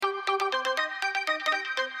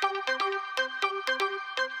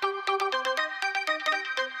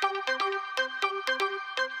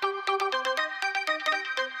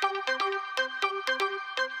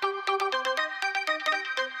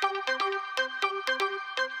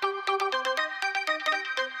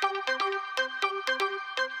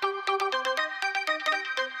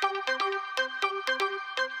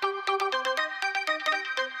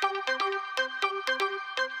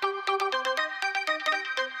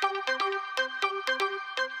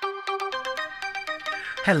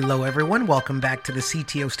Hello, everyone. Welcome back to the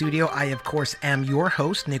CTO Studio. I, of course, am your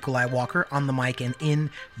host, Nikolai Walker, on the mic and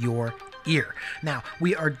in your ear. Now,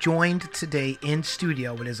 we are joined today in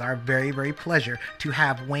studio. It is our very, very pleasure to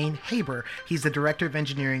have Wayne Haber. He's the Director of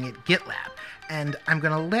Engineering at GitLab. And I'm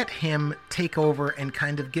going to let him take over and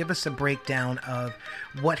kind of give us a breakdown of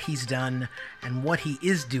what he's done and what he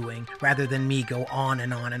is doing, rather than me go on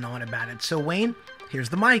and on and on about it. So, Wayne, here's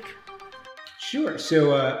the mic. Sure.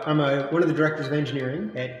 So I'm one of the directors of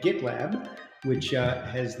engineering at GitLab, which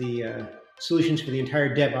has the solutions for the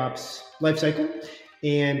entire DevOps lifecycle.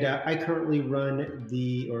 And I currently run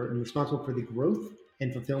am responsible for the growth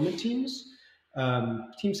and fulfillment teams.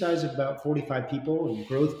 Team size of about 45 people, and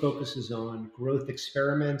growth focuses on growth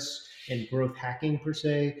experiments and growth hacking per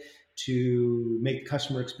se to make the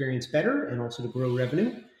customer experience better and also to grow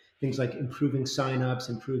revenue. Things like improving signups,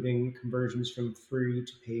 improving conversions from free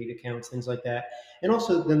to paid accounts, things like that. And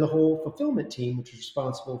also then the whole fulfillment team, which is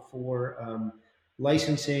responsible for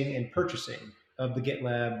licensing and purchasing of the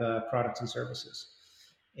GitLab products and services.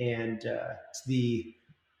 And it's the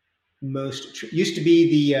used to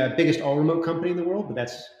be the biggest all remote company in the world, but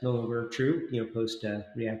that's no longer true, post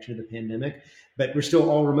reaction to the pandemic. But we're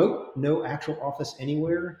still all remote, no actual office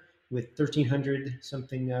anywhere, with 1,300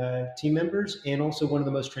 something team members, and also one of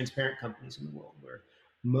the most transparent companies in the world, where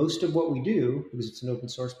most of what we do, because it's an open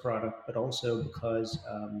source product, but also because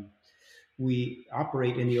we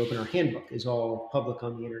operate in the OpenR handbook, is all public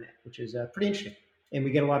on the internet, which is pretty interesting. And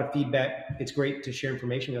we get a lot of feedback. It's great to share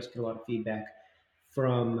information. We also get a lot of feedback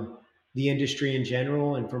from the industry in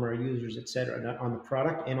general and from our users, et cetera, on the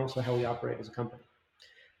product and also how we operate as a company.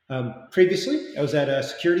 Previously, I was at a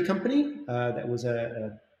security company that was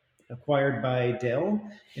acquired by Dell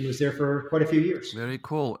and was there for quite a few years. Very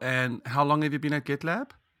cool. And how long have you been at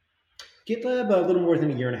GitLab? GitLab, a little more than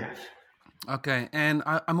a year and a half. Okay. And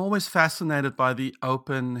I'm always fascinated by the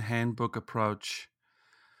open handbook approach.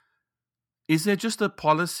 Is there just a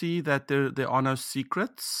policy that there are no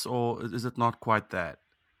secrets, or is it not quite that?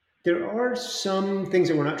 There are some things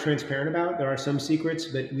that we're not transparent about. There are some secrets,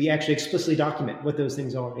 but we actually explicitly document what those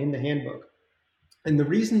things are in the handbook. And the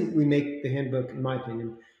reason we make the handbook, in my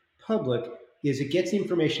opinion, public is it gets the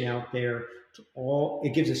information out there to all.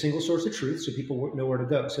 It gives a single source of truth so people know where to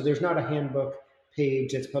go. So there's not a handbook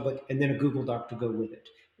page that's public and then a Google Doc to go with it.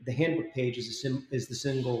 The handbook page is the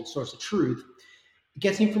single source of truth. It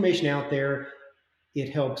gets the information out there.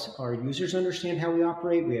 It helps our users understand how we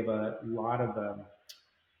operate. We have a lot of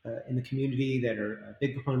in the community that are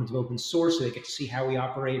big proponents of open source, so they get to see how we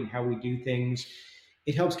operate and how we do things.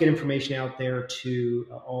 It helps get information out there to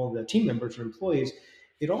all the team members or employees.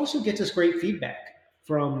 It also gets us great feedback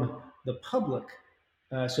from the public.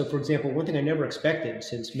 So, for example, one thing I never expected,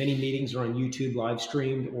 since many meetings are on YouTube live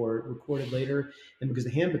streamed or recorded later, and because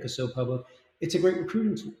the handbook is so public, it's a great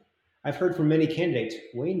recruiting tool. I've heard from many candidates,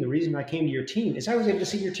 Wayne, the reason I came to your team is I was able to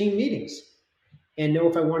see your team meetings and know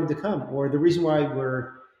if I wanted to come. Or the reason why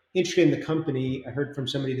we're interested in the company, I heard from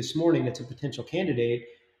somebody this morning that's a potential candidate.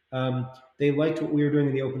 They liked what we were doing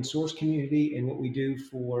in the open source community and what we do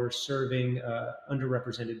for serving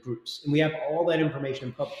underrepresented groups. And we have all that information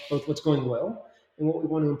in public, both what's going well and what we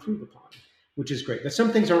want to improve upon, which is great. But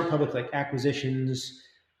some things aren't public, like acquisitions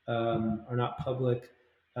are not public.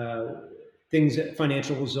 Things,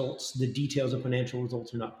 financial results, the details of financial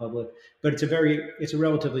results are not public, but it's a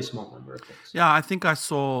relatively small number of things. Yeah, I think I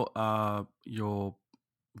saw your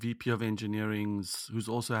VP of Engineering, who's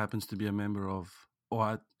also happens to be a member of,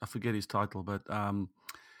 I forget his title, but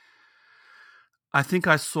I think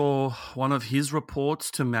I saw one of his reports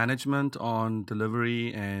to management on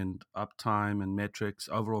delivery and uptime and metrics,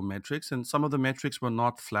 overall metrics, and some of the metrics were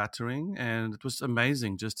not flattering, and it was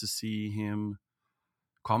amazing just to see him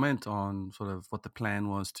comment on sort of what the plan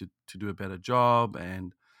was to do a better job,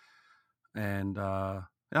 and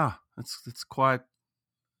yeah, it's quite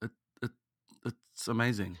it's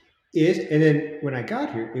amazing. And then when I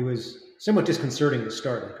got here, it was somewhat disconcerting to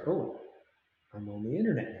start. Like, oh, I'm on the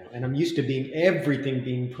internet now, and I'm used to everything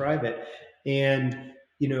being private, and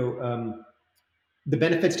the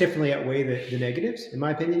benefits definitely outweigh the negatives, in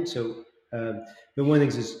my opinion. So, but one of the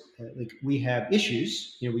things is like we have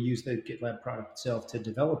issues. We use the GitLab product itself to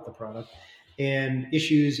develop the product, and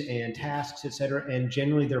issues and tasks, et cetera. And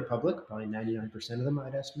generally, they're public. Probably 99% of them,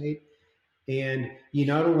 I'd estimate. And you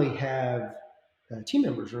not only have team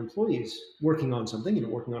members or employees working on something,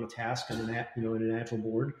 working on a task on in an Agile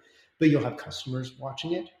board, but you'll have customers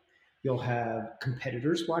watching it. You'll have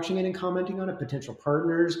competitors watching it and commenting on it, potential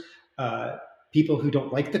partners, people who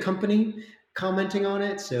don't like the company commenting on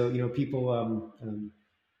it. So, people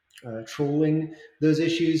trolling those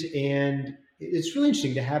issues. And it's really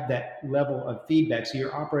interesting to have that level of feedback. So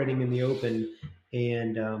you're operating in the open,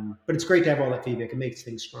 and but it's great to have all that feedback. It makes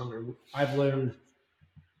things stronger. I've learned,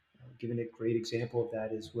 given a great example of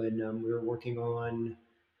that is when we were working on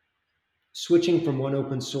switching from one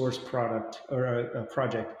open source product or a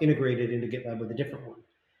project integrated into GitLab with a different one.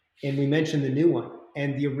 And we mentioned the new one,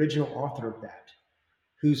 and the original author of that,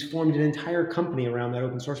 who's formed an entire company around that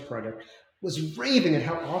open source project, was raving at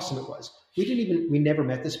how awesome it was. We never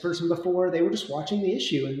met this person before. They were just watching the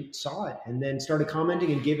issue and saw it, and then started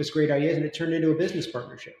commenting and gave us great ideas, and it turned into a business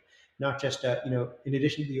partnership, not just in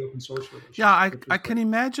addition to the open source relationship. Yeah, I can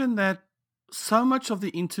imagine that so much of the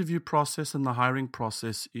interview process and the hiring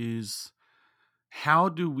process is how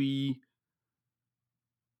do we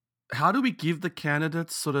give the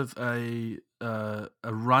candidates sort of a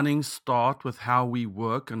running start with how we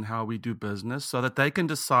work and how we do business, so that they can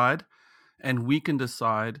decide and we can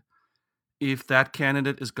decide if that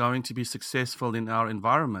candidate is going to be successful in our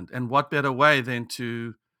environment. And what better way than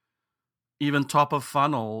to, even top of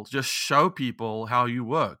funnel, just show people how you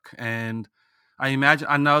work. And I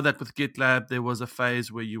know that with GitLab, there was a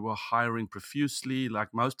phase where you were hiring profusely, like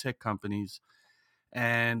most tech companies.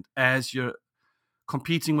 And as you're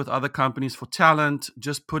competing with other companies for talent,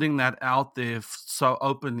 just putting that out there so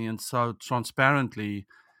openly and so transparently,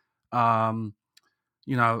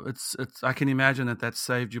 it's I can imagine that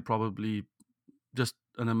saved you probably just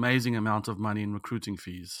an amazing amount of money in recruiting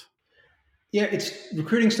fees. Yeah, it's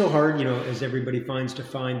recruiting still hard, as everybody finds to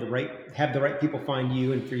have the right people find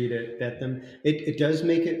you and for you to vet them. It does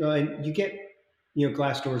make it, and you get,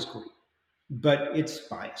 Glassdoor is great, but it's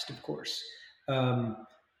biased, of course, for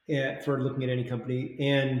looking at any company.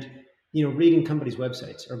 And, reading companies'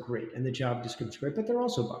 websites are great, and the job descriptions are great, but they're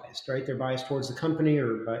also biased, right? They're biased towards the company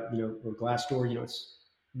or Glassdoor, it's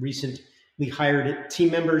recently hired team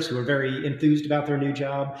members who are very enthused about their new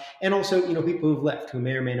job, and also, people who've left who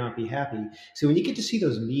may or may not be happy. So when you get to see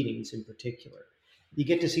those meetings in particular, you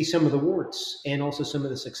get to see some of the warts and also some of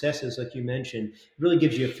the successes, like you mentioned. It really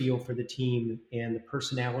gives you a feel for the team and the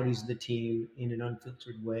personalities of the team in an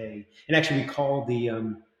unfiltered way. And actually, we call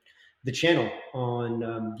the channel on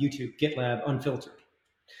YouTube GitLab Unfiltered,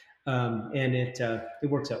 and it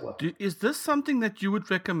works out well. Is this something that you would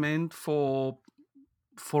recommend for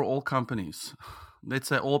all companies? Let's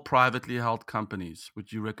say all privately held companies.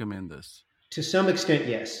 Would you recommend this? To some extent,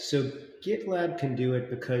 yes. So GitLab can do it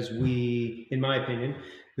because in my opinion,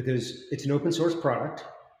 because it's an open source product,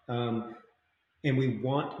 and we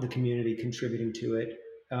want the community contributing to it.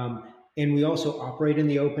 And we also operate in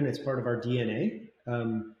the open. It's part of our DNA.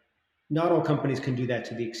 Not all companies can do that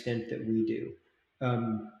to the extent that we do.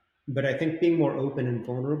 But I think being more open and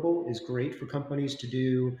vulnerable is great for companies to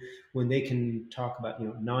do when they can talk about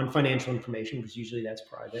non-financial information, because usually that's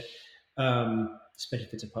private, especially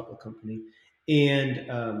if it's a public company, and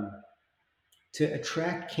to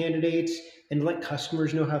attract candidates and let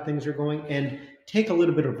customers know how things are going and take a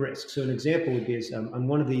little bit of risk. So an example would be on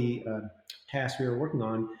one of the tasks we were working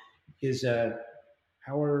on is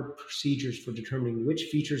our procedures for determining which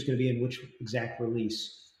feature is going to be in which exact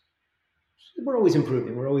release. We're always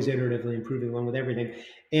improving. We're always iteratively improving along with everything.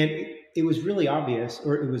 And it was really obvious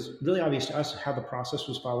to us how the process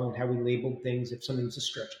was following, how we labeled things. If something was a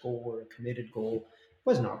stretch goal or a committed goal, it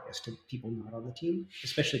wasn't obvious to people not on the team,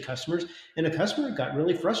 especially customers. And a customer got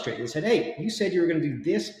really frustrated. They said, hey, you said you were going to do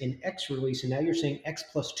this in X release, and now you're saying X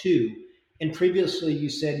plus 2. And previously you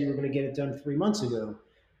said you were going to get it done 3 months ago.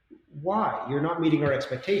 Why? You're not meeting our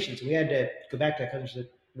expectations. And we had to go back to that customer and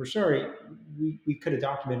say, we're sorry, we could have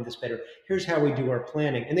documented this better. Here's how we do our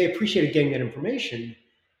planning. And they appreciated getting that information.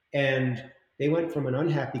 And they went from an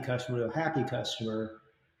unhappy customer to a happy customer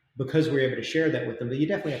because we were able to share that with them. But you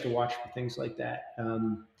definitely have to watch for things like that.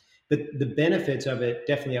 But the benefits of it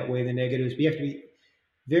definitely outweigh the negatives. But you have to be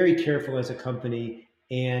very careful as a company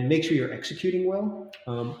and make sure you're executing well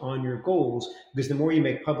on your goals, because the more you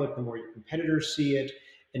make public, the more your competitors see it.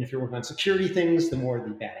 And if you're working on security things, the more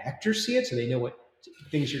the bad actors see it, so they know what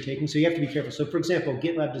things you're taking. So you have to be careful. So for example,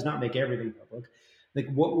 GitLab does not make everything public. Like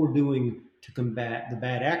what we're doing to combat the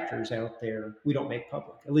bad actors out there, we don't make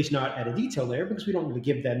public, at least not at a detail layer, because we don't really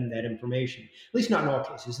give them that information, at least not in all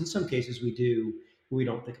cases. In some cases we do. We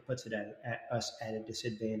don't think it puts it at us at a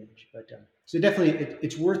disadvantage. But so definitely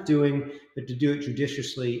it's worth doing, but to do it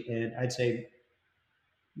judiciously, and I'd say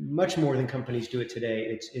much more than companies do it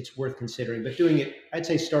today, it's worth considering. But doing it, I'd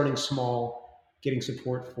say starting small, getting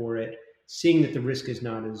support for it, seeing that the risk is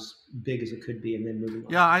not as big as it could be, and then moving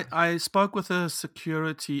on. Yeah, I spoke with a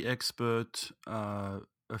security expert a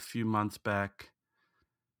few months back,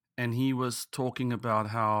 and he was talking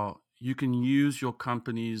about how you can use your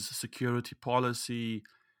company's security policy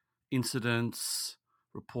incidents,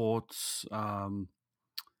 reports,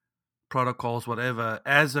 protocols, whatever,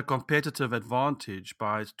 as a competitive advantage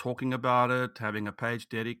by talking about it, having a page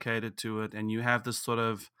dedicated to it, and you have this sort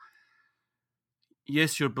of,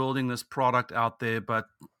 yes, you're building this product out there, but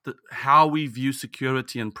how we view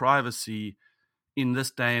security and privacy in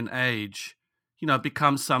this day and age,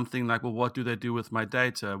 becomes something like, well, what do they do with my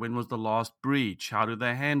data? When was the last breach? How do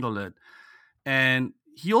they handle it? And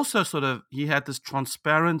he also he had this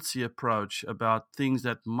transparency approach about things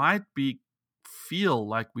that might feel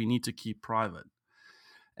like we need to keep private.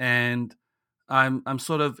 And I'm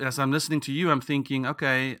sort of, as I'm listening to you, I'm thinking,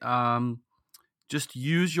 okay, just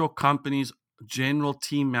use your company's general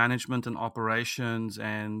team management and operations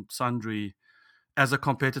and sundry as a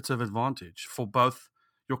competitive advantage for both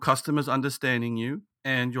your customers understanding you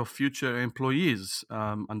and your future employees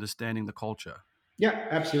understanding the culture. Yeah,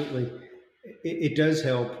 absolutely. It does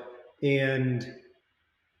help, and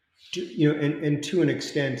and to an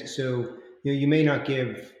extent. So you may not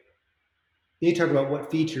give. You talk about what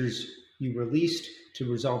features you released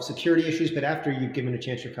to resolve security issues, but after you've given a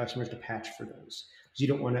chance to your customers to patch for those, because you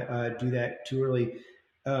don't want to do that too early.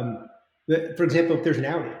 But for example, if there's an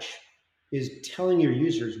outage, is telling your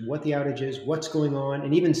users what the outage is, what's going on,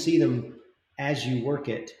 and even see them as you work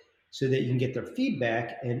it, so that you can get their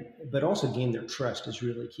feedback and but also gain their trust is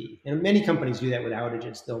really key. And many companies do that with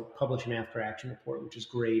outages. They'll publish an after action report, which is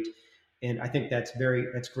great, and I think that's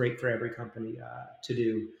great for every company to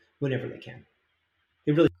do whenever they can.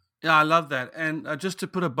 It really. Yeah, I love that. And just to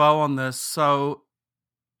put a bow on this, so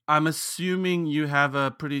I'm assuming you have a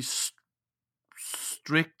pretty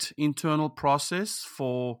strict internal process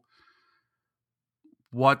for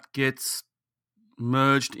what gets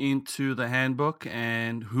merged into the handbook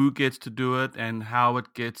and who gets to do it and how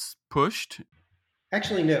it gets pushed.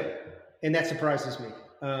 Actually, no, and that surprises me.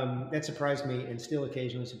 That surprised me, and still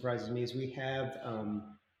occasionally surprises me. Is we'd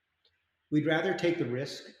rather take the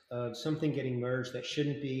risk of something getting merged that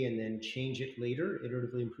shouldn't be, and then change it later,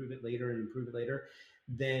 iteratively improve it later, and improve it later,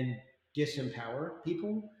 than disempower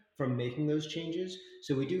people from making those changes.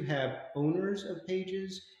 So we do have owners of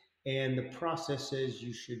pages, and the process says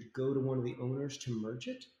you should go to one of the owners to merge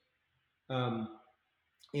it. Um,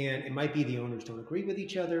 and it might be the owners don't agree with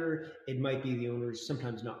each other. It might be the owners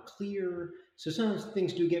sometimes not clear. So sometimes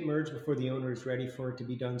things do get merged before the owner is ready for it to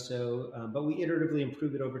be done so. But we iteratively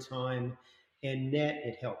improve it over time, and net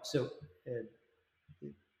it helps. So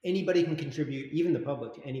anybody can contribute, even the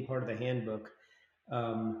public, to any part of the handbook.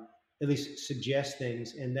 At least suggest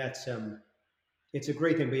things, and that's it's a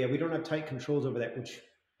great thing. But yeah, we don't have tight controls over that, which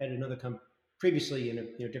at another previously in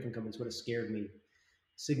different companies would have scared me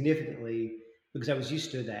significantly, because I was used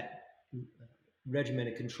to that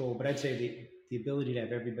regimented control. But I'd say the ability to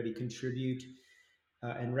have everybody contribute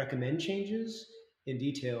and recommend changes in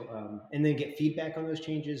detail, and then get feedback on those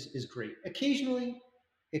changes is great. Occasionally,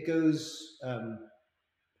 it goes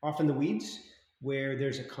off in the weeds where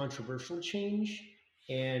there's a controversial change,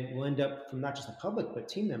 and we'll end up from not just the public but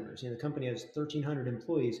team members. The company has 1,300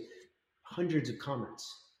 employees, hundreds of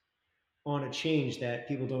comments on a change that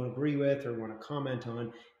people don't agree with or want to comment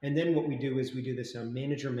on. And then what we do is we do this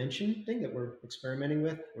manager mention thing that we're experimenting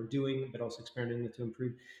with, or doing, but also experimenting with to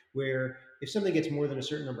improve, where if something gets more than a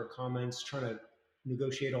certain number of comments, trying to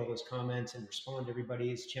negotiate all those comments and respond to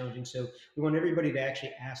everybody is challenging. So we want everybody to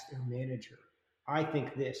actually ask their manager, I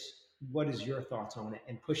think this, what is your thoughts on it?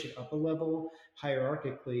 And push it up a level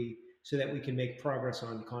hierarchically so that we can make progress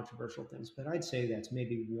on controversial things. But I'd say that's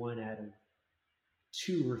maybe one out of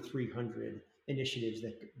 200 or 300 initiatives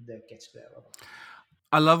that gets to that level.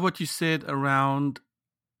 I love what you said around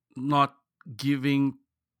not giving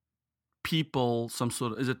people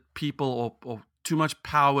is it people or too much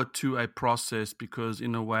power to a process, because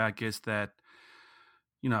in a way, I guess that,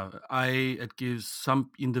 it gives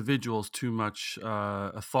some individuals too much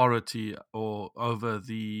authority or over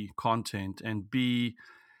the content, and B,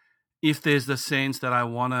 if there's the sense that I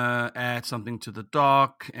want to add something to the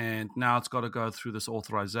doc and now it's got to go through this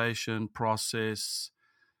authorization process,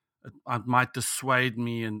 it might dissuade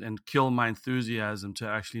me and kill my enthusiasm to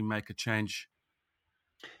actually make a change.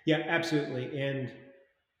 Yeah, absolutely. And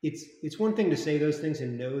it's one thing to say those things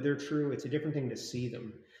and know they're true. It's a different thing to see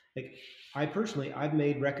them. Like I've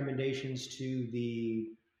made recommendations to the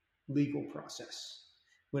legal process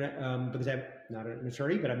when because I'm not an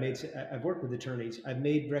attorney, but I've worked with attorneys. I've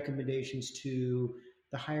made recommendations to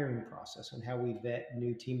the hiring process on how we vet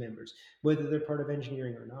new team members, whether they're part of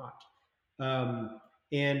engineering or not,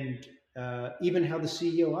 and even how the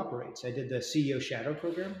CEO operates. I did the CEO Shadow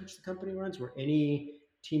program, which the company runs, where any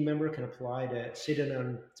team member can apply to sit in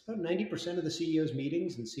on it's about 90% of the CEO's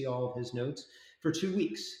meetings and see all of his notes for 2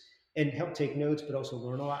 weeks. and help take notes, but also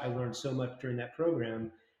learn a lot. I learned so much during that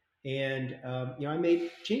program. And I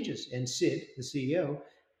made changes. And Sid, the CEO,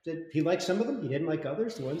 said he liked some of them. He didn't like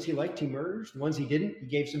others. The ones he liked, he merged. The ones he didn't, he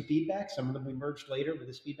gave some feedback. Some of them we merged later with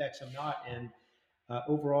his feedback, some not. And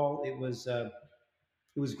overall, it was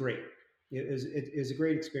great. It was a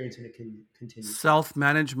great experience, and it can continue.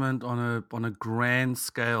 Self-management on a grand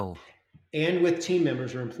scale. And with team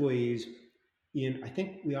members or employees, I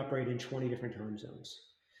think we operate in 20 different time zones.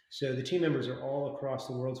 So the team members are all across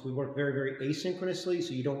the world. So we work very, very asynchronously.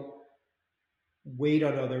 So you don't wait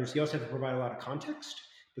on others. You also have to provide a lot of context,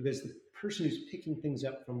 because the person who's picking things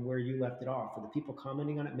up from where you left it off, or the people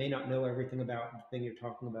commenting on it, may not know everything about the thing you're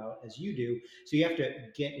talking about as you do. So you have to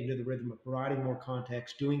get into the rhythm of providing more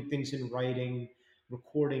context, doing things in writing,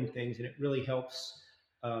 recording things, and it really helps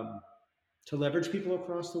to leverage people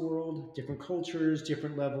across the world, different cultures,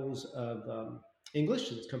 different levels of English.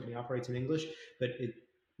 So this company operates in English, but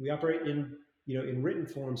we operate in written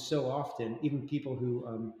form so often. Even people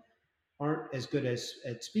who aren't as good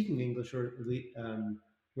at speaking English, or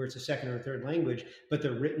where it's a second or third language, but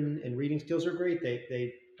their written and reading skills are great.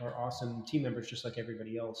 They are awesome team members, just like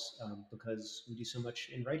everybody else, because we do so much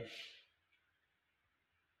in writing.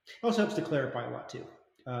 It also helps to clarify a lot too,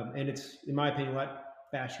 and it's, in my opinion, a lot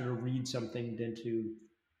faster to read something than to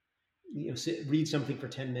read something for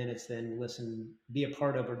 10 minutes, then be a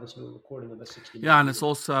part of, or listen to a recording of a 60-minute. Yeah, and it's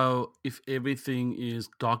also, if everything is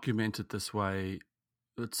documented this way,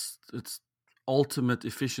 it's ultimate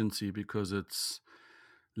efficiency, because it's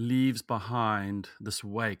leaves behind this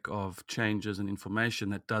wake of changes and information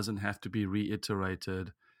that doesn't have to be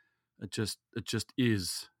reiterated. It just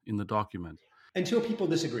is in the document. Until people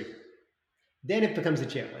disagree, then it becomes a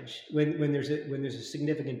challenge. When there's a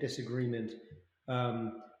significant disagreement,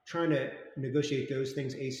 trying to negotiate those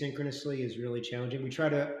things asynchronously is really challenging. We try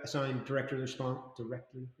to assign directly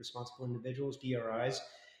responsible individuals, DRIs,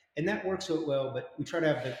 and that works out well. But we try to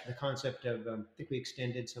have the concept of, I think we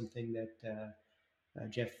extended something that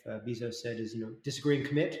Jeff Bezos said is, disagree and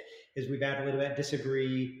commit, is we've added a little bit: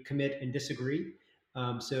 disagree, commit, and disagree.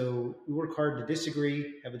 So we work hard to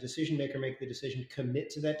disagree, have a decision maker make the decision, commit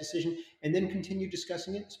to that decision, and then continue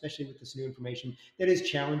discussing it, especially with this new information. That is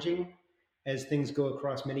challenging, as things go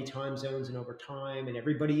across many time zones and over time, and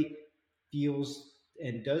everybody feels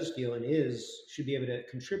and does feel and should be able to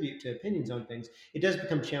contribute to opinions on things. It does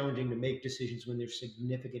become challenging to make decisions when there's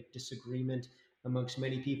significant disagreement amongst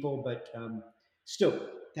many people, but still,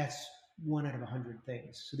 that's 1 out of 100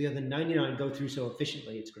 things. So the other 99 go through so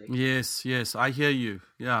efficiently. It's great. Yes, I hear you.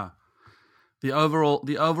 Yeah, the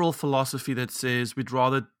overall philosophy that says we'd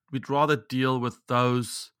rather deal with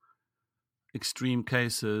those extreme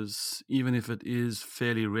cases, even if it is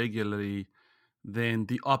fairly regularly, than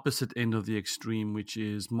the opposite end of the extreme, which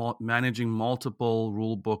is managing multiple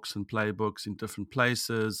rule books and playbooks in different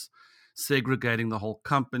places, segregating the whole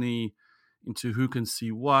company into who can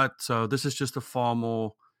see what. So this is just a far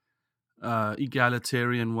more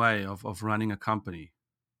egalitarian way of running a company.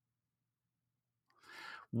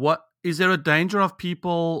 What is there a danger of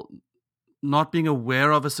people not being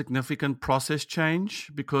aware of a significant process change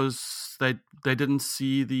because they didn't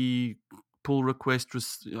see the pull request,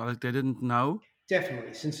 they didn't know?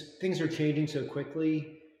 Definitely, since things are changing so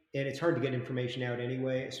quickly, and it's hard to get information out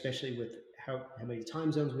anyway, especially with how many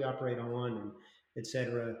time zones we operate on, and et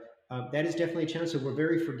cetera. That is definitely a challenge. So we're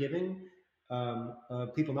very forgiving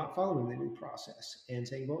of people not following the new process and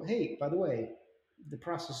saying, well, hey, by the way, the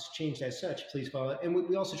process changed as such, please follow it. And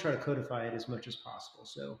we also try to codify it as much as possible.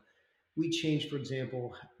 So we changed, for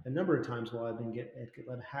example, a number of times while I've been at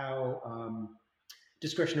GitLab, how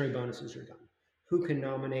discretionary bonuses are done. Who can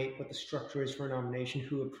nominate, what the structure is for a nomination,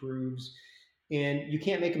 who approves, and you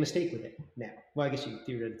can't make a mistake with it now. Well, I guess you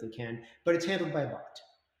theoretically can, but it's handled by a bot,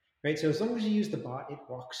 right? So as long as you use the bot, it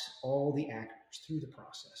walks all the actors through the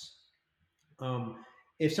process.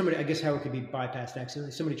 If somebody, I guess how it could be bypassed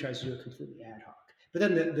accidentally, somebody tries to do it completely ad hoc, but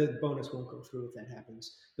then the bonus won't go through if that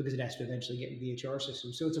happens, because it has to eventually get into the HR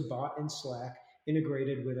system. So it's a bot in Slack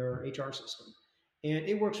integrated with our HR system, and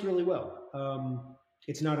it works really well.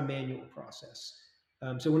 It's not a manual process.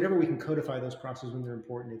 So whenever we can codify those processes when they're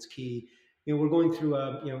important, it's key. We're going through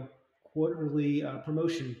a quarterly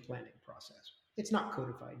promotion planning process. It's not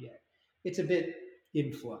codified yet. It's a bit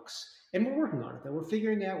in flux, and we're working on it. Though we're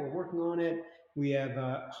figuring out, we're working on it. We have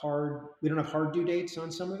we don't have hard due dates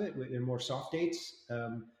on some of it. They're more soft dates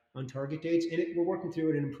on target dates, and we're working through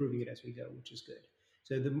it and improving it as we go, which is good.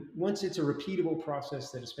 So once it's a repeatable process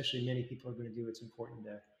that especially many people are going to do, it's important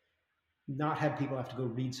to not have people have to go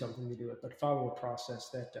read something to do it, but follow a process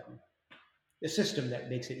that a system that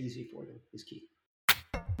makes it easy for them is key.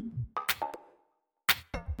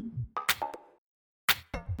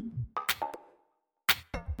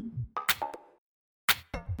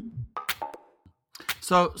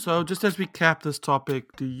 So just as we cap this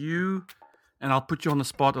topic, do you, and I'll put you on the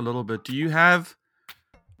spot a little bit, do you have,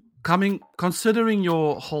 considering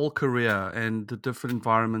your whole career and the different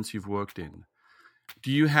environments you've worked in,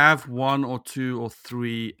 do you have one or two or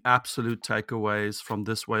three absolute takeaways from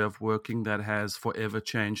this way of working that has forever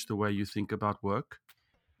changed the way you think about work?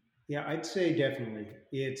 Yeah, I'd say definitely.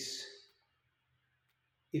 It's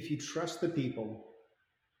if you trust the people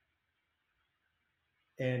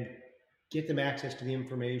and get them access to the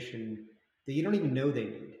information that you don't even know they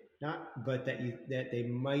need, not but that they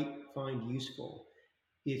might find useful,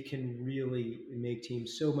 it can really make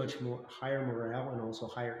teams so much more higher morale and also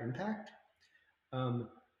higher impact. Um,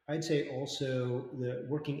 I'd say also the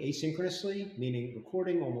working asynchronously, meaning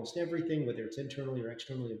recording almost everything, whether it's internally or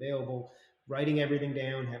externally available, writing everything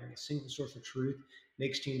down, having a single source of truth,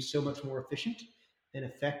 makes teams so much more efficient and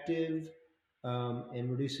effective, and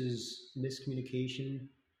reduces miscommunication.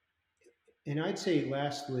 And I'd say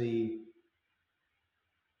lastly,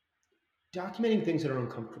 documenting things that are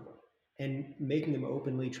uncomfortable and making them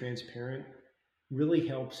openly transparent really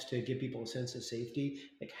helps to give people a sense of safety,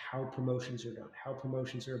 like how promotions are done, how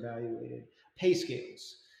promotions are evaluated, pay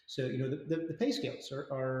scales. So, the pay scales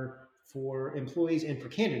are for employees and for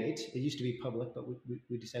candidates. It used to be public, but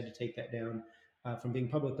we decided to take that down from being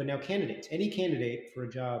public. But now candidates, any candidate for a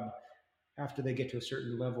job after they get to a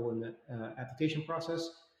certain level in the application process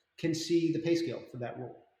can see the pay scale for that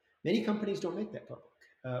role. Many companies don't make that public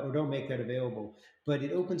or don't make that available, but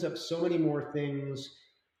it opens up so many more things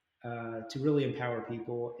to really empower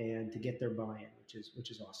people and to get their buy-in,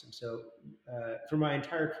 which is awesome. So for my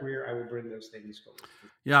entire career, I will bring those things forward.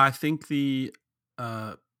 Yeah, I think the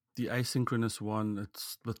asynchronous one,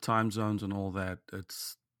 it's with time zones and all that.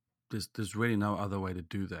 There's really no other way to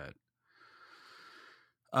do that.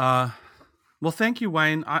 Well, thank you,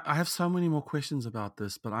 Wayne. I have so many more questions about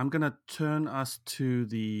this, but I'm going to turn us to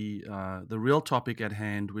the real topic at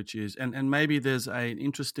hand, which is, and maybe there's an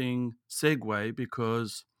interesting segue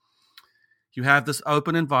because you have this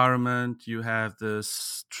open environment, you have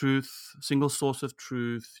this truth, single source of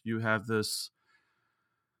truth, you have this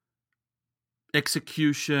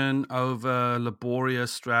execution over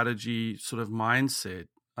laborious strategy sort of mindset.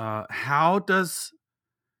 How does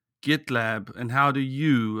GitLab and how do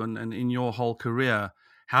you, and in your whole career,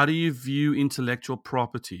 how do you view intellectual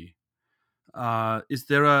property? Is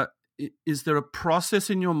there a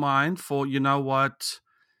process in your mind for, you know what,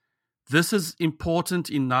 this is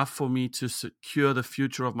important enough for me to secure the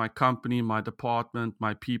future of my company, my department,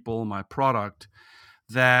 my people, my product,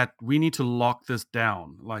 that we need to lock this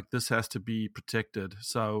down. Like this has to be protected.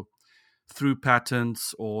 So through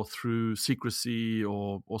patents or through secrecy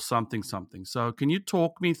or something. So can you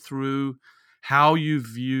talk me through how you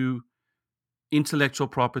view intellectual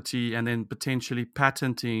property and then potentially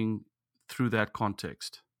patenting through that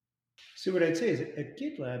context? So what I'd say is at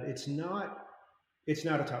GitLab, it's not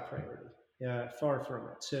a top priority. Far from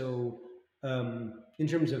it. So in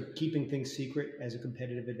terms of keeping things secret as a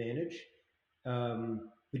competitive advantage,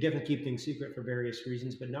 we definitely keep things secret for various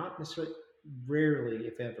reasons, but not necessarily, rarely,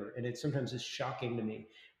 if ever. And it sometimes is shocking to me.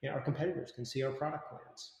 Our competitors can see our product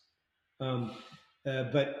plans. Um,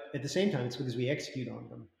 but at the same time, it's because we execute on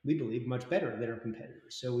them, we believe, much better than our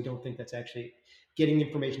competitors. So we don't think that's actually getting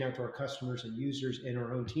information out to our customers and users and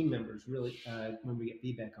our own team members, really, when we get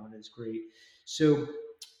feedback on it, is great. So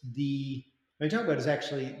what I talk about is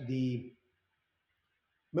actually the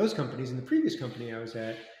most companies. In the previous company I was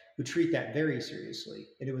at, would treat that very seriously.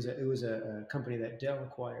 And it was a company that Dell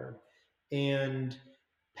acquired. And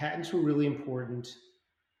patents were really important,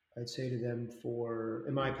 I'd say, to them for,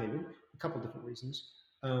 in my opinion, a couple different reasons.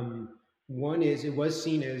 One is it was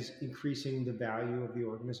seen as increasing the value of the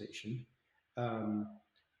organization. Um,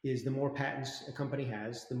 is the more patents a company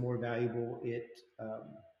has, the more valuable it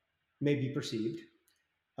may be perceived.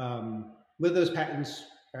 Whether those patents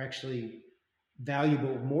are actually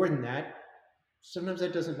valuable more than that, sometimes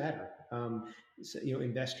that doesn't matter. So,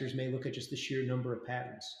 investors may look at just the sheer number of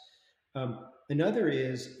patents. Another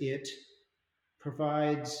is it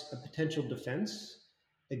provides a potential defense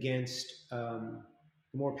against the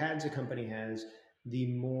more patents a company has, the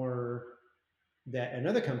more that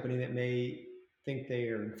another company that may think they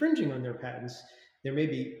are infringing on their patents, there may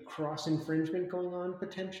be cross infringement going on,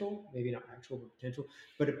 potential, maybe not actual, but potential,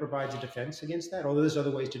 but it provides a defense against that. Although there's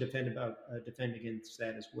other ways to defend against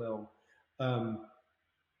that as well.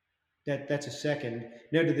 That's a second.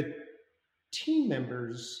 Now, to the team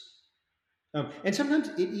members, and sometimes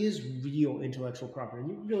it is real intellectual property,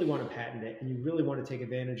 and you really want to patent it, and you really want to take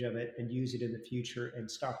advantage of it and use it in the future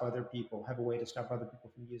and stop other people, have a way to stop other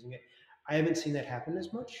people from using it. I haven't seen that happen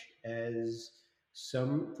as much as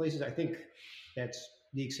some places. I think that's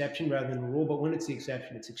the exception rather than the rule. But when it's the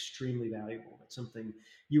exception, it's extremely valuable. It's something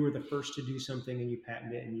you were the first to do something and you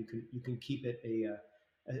patent it, and you can keep it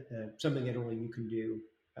something that only you can do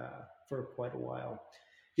for quite a while.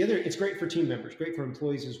 The other, it's great for team members, great for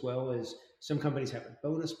employees as well. As some companies have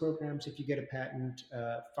bonus programs if you get a patent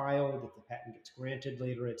filed, if the patent gets granted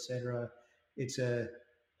later, et cetera. It's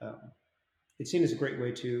seen as a great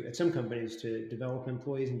way to, at some companies, to develop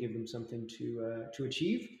employees and give them something to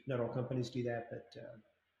achieve. Not all companies do that, but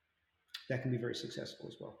that can be very successful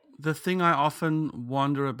as well. The thing I often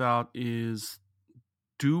wonder about is,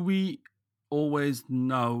 do we always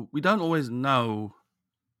know? We don't always know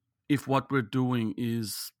if what we're doing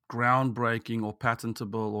is groundbreaking or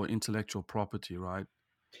patentable or intellectual property, right?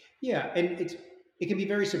 Yeah, and it can be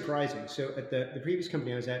very surprising. So at the previous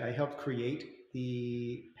company I was at, I helped create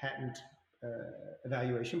the patent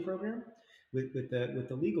evaluation program with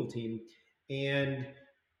the legal team, and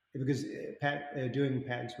because doing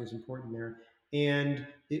patents was important there, and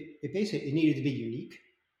it basically it needed to be unique,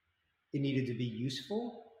 it needed to be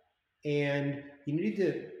useful, and you needed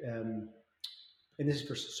to. And this is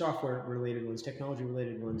for software related ones, technology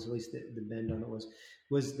related ones, at least the bend on it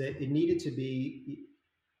was that it needed to be,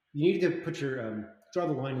 you needed to put your, draw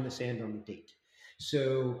the line in the sand on the date.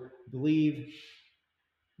 So I believe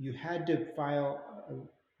you had to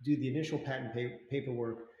do the initial patent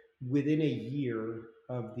paperwork within a year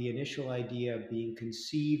of the initial idea being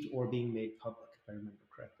conceived or being made public, if I remember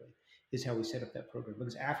correctly, is how we set up that program.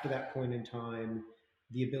 Because after that point in time,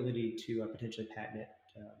 the ability to potentially patent it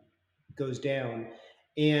goes down.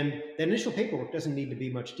 And that initial paperwork doesn't need to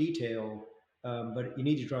be much detail, but you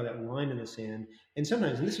need to draw that line in the sand. And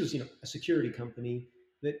sometimes, and this was a security company,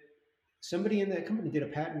 that somebody in that company did a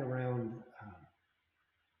patent around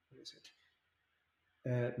what is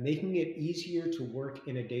it? Making it easier to work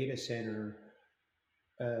in a data center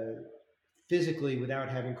physically without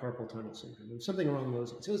having carpal tunnel syndrome. It was something along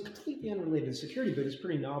those lines. So it was completely unrelated to security, but it's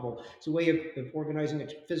pretty novel. It's a way of organizing a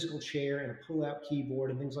physical chair and a pull-out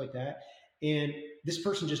keyboard and things like that. And this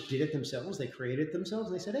person just did it themselves. They created it themselves.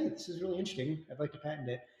 And they said, hey, this is really interesting. I'd like to patent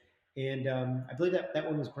it. And I believe that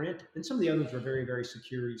one was granted. And some of the others were very, very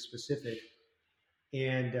security specific.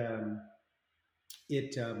 And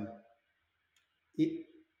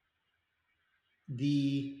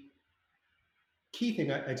the key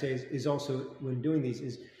thing I'd say is also when doing these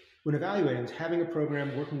is when evaluating is having a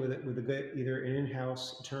program, working with a good, either an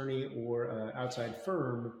in-house attorney or outside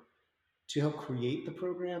firm to help create the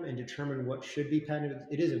program and determine what should be patented.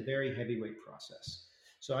 It is a very heavyweight process.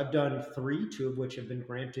 So I've done 3, 2 of which have been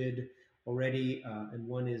granted already, and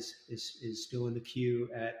one is still in the queue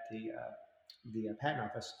at the patent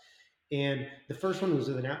office. And the first one was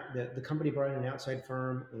with the company brought in an outside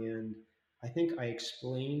firm, and I think I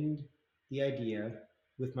explained the idea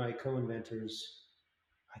with my co-inventors.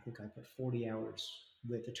 I think I put 40 hours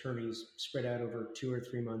with attorneys spread out over 2 or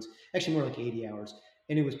 3 months, actually more like 80 hours.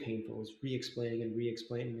 And it was painful. It was re-explaining and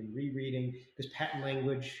rereading, because patent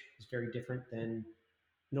language is very different than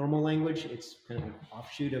normal language. It's kind of an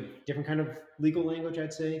offshoot of different kind of legal language,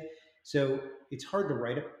 I'd say. So it's hard to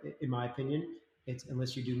write it, in my opinion. It's,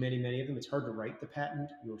 unless you do many of them, it's hard to write the patent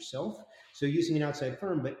yourself. So using an outside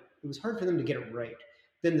firm, but it was hard for them to get it right.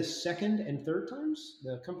 Then the second and third times,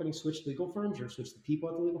 the company switched legal firms or switched the people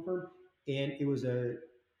at the legal firm, and it was an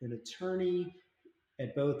attorney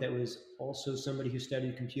at both that was also somebody who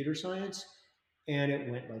studied computer science, and it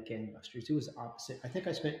went like gangbusters. It was opposite. I think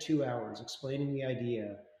I spent 2 hours explaining the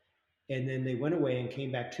idea, and then they went away and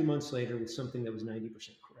came back 2 months later with something that was 90%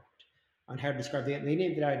 correct on how to describe it. And they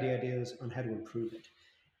named the ideas on how to improve it.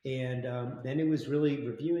 And then it was really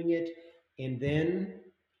reviewing it, and then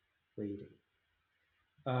waiting.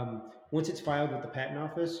 Once it's filed with the patent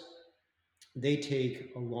office, they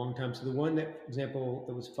take a long time. So the one that, example,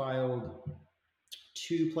 that was filed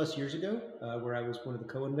 2+ years ago, where I was one of the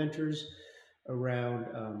co-inventors around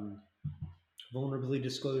vulnerability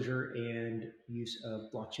disclosure and use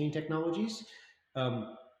of blockchain technologies.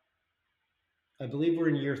 I believe we're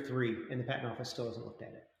in year 3, and the patent office still hasn't looked at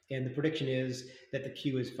it. And the prediction is that the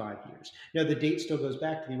queue is 5 years. Now, the date still goes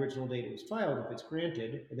back to the original date it was filed if it's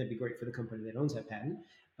granted, and that'd be great for the company that owns that patent,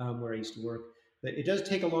 where I used to work. But it does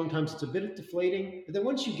take a long time, so it's a bit deflating. But then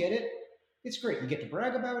once you get it, it's great. You get to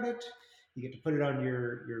brag about it. You get to put it on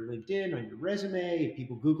your LinkedIn, on your resume. If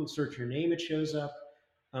people Google search your name, it shows up.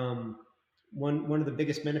 One of the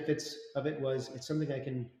biggest benefits of it was it's something I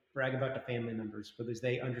can brag about to family members because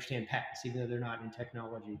they understand patents, even though they're not in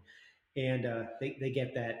technology. And they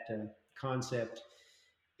get that concept.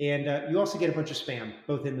 And you also get a bunch of spam,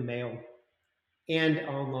 both in the mail and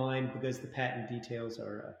online, because the patent details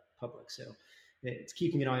are public. So It's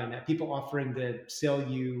keeping an eye on that. People offering to sell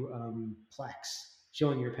you plaques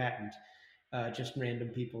showing your patent. Just random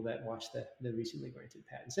people that watch the recently granted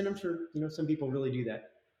patents, and I'm sure some people really do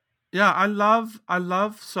that. Yeah, I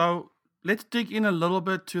love. So let's dig in a little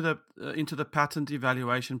bit to the into the patent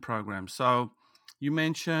evaluation program. So you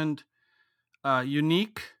mentioned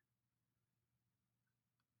unique,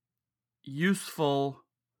 useful,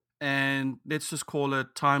 and let's just call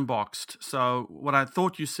it time boxed. So what I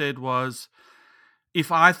thought you said was,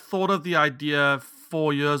 if I thought of the idea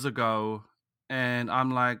 4 years ago, and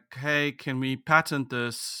I'm like, hey, can we patent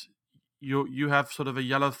this? You have sort of a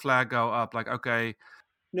yellow flag go up, like, okay.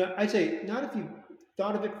 No, I'd say not if you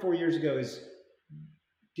thought of it 4 years ago. Is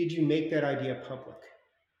did you make that idea public?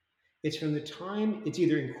 It's from the time it's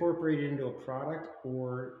either incorporated into a product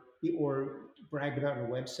or bragged about on a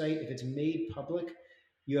website. If it's made public,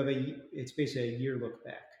 you have it's basically a year look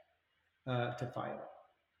back to file.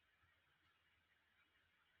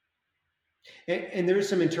 And there is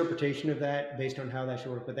some interpretation of that based on how that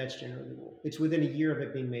should work, but that's generally the rule. It's within a year of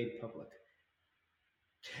it being made public.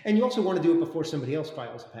 And you also want to do it before somebody else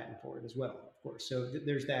files a patent for it as well, of course. So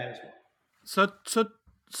there's that as well.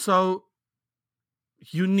 So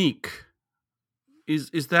unique.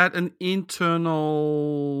 Is that an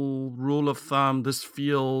internal rule of thumb? This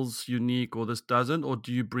feels unique or this doesn't, or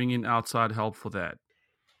do you bring in outside help for that?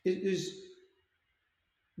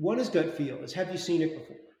 What is gut feel? Is have you seen it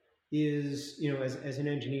before? Is as an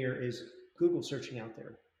engineer, is Google searching out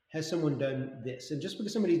there? Has someone done this? And just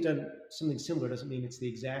because somebody's done something similar doesn't mean it's the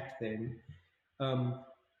exact thing.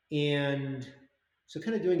 And so,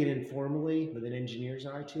 kind of doing it informally with an engineer's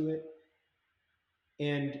eye to it.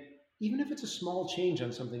 And even if it's a small change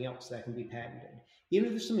on something else, that can be patented. Even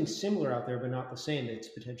if there's something similar out there but not the same, it's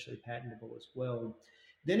potentially patentable as well.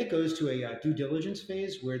 Then it goes to a due diligence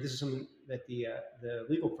phase, where this is something that the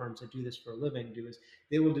legal firms that do this for a living do. Is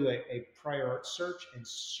they will do a prior art search and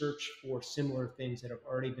search for similar things that have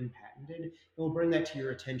already been patented, and will bring that to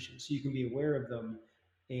your attention so you can be aware of them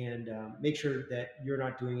and make sure that you're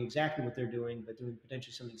not doing exactly what they're doing, but doing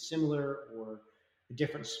potentially something similar or a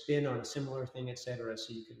different spin on a similar thing, et cetera,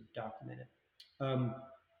 so you can document it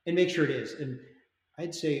and make sure it is. And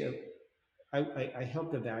I'd say I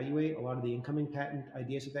helped evaluate a lot of the incoming patent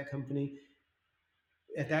ideas at that company.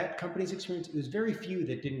 At that company's experience, it was very few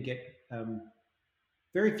that didn't get,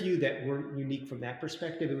 very few that weren't unique from that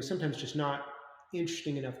perspective. It was sometimes just not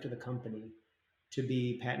interesting enough to the company to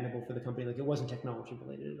be patentable for the company. Like it wasn't technology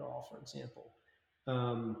related at all, for example,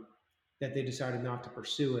 that they decided not to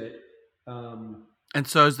pursue it. And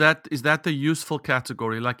so is that the useful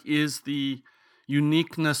category? Like, is the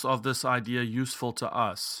uniqueness of this idea useful to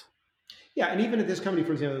us? Yeah, and even at this company,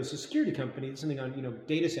 for example, it's a security company. It's something on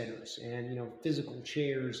data centers and physical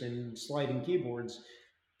chairs and sliding keyboards.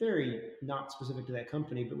 Very not specific to that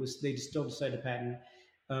company, but they still decided to patent.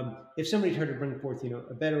 If somebody tried to bring forth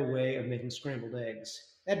a better way of making scrambled eggs,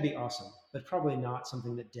 that'd be awesome. But probably not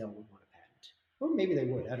something that Dell would want to patent, or maybe they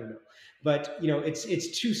would. I don't know. But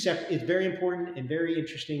it's two separate. It's very important and very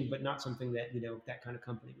interesting, but not something that that kind of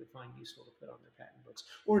company would find useful to put on their patent books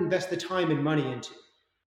or invest the time and money into.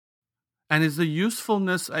 And is the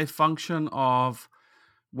usefulness a function of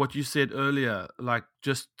what you said earlier, like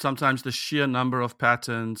just sometimes the sheer number of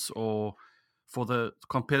patents, or for the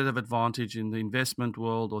competitive advantage in the investment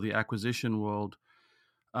world or the acquisition world,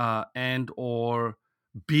 and or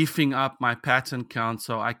beefing up my patent count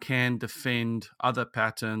so I can defend other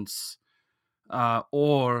patents,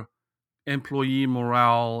 or employee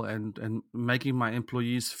morale and making my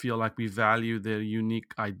employees feel like we value their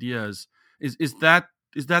unique ideas? Is that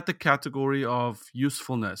the category of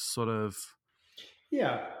usefulness, sort of?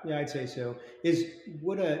 Yeah, I'd say so.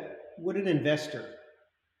 Would an investor,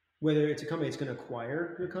 whether it's a company that's going to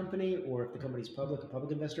acquire your company or if the company's public, a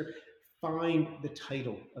public investor, find the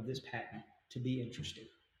title of this patent to be interesting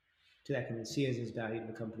to that company, see as its value to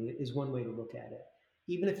the company is one way to look at it.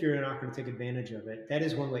 Even if you're not going to take advantage of it, that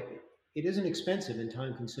is one way. It is an expensive and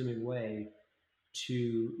time-consuming way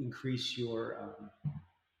to increase your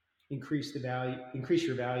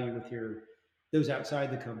value with those outside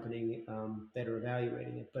the company that are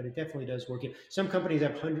evaluating it. But it definitely does work. Some companies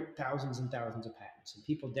have thousands and thousands of patents, and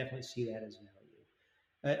people definitely see that as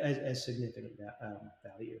value, as significant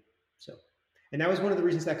value. So, and that was one of the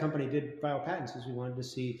reasons that company did file patents, is we wanted to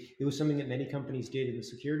see, it was something that many companies did in the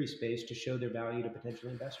security space to show their value to potential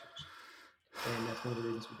investors. And that's one of the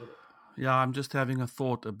reasons we did it. Yeah, I'm just having a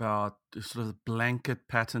thought about sort of blanket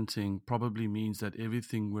patenting probably means that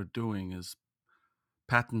everything we're doing is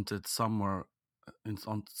patented somewhere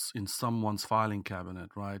in someone's filing cabinet,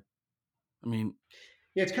 right? I mean,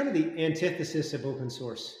 Yeah, it's kind of the antithesis of open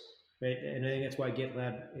source. right? And I think that's why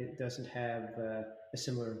GitLab it doesn't have a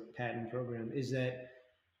similar patent program. Is that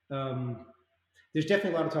there's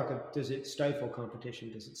definitely a lot of talk of does it stifle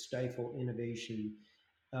competition? Does it stifle innovation?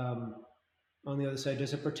 Um, on the other side,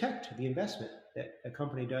 does it protect the investment that a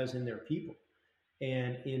company does in their people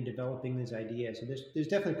and in developing these ideas? So there's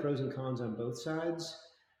definitely pros and cons on both sides.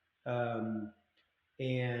 Um,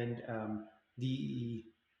 and the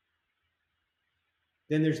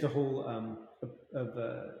then there's the whole of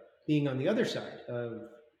being on the other side of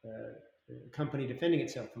a company defending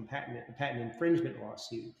itself from patent infringement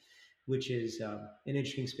lawsuit, which is an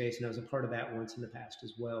interesting space, and I was a part of that once in the past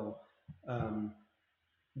as well,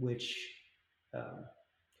 which um,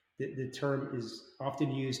 the term is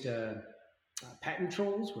often used patent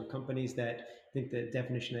trolls, where companies that I think the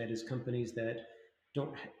definition of that is companies that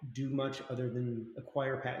don't do much other than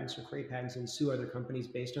acquire patents or create patents and sue other companies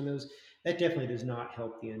based on those. That definitely does not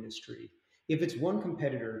help the industry. If it's one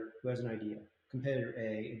competitor who has an idea, competitor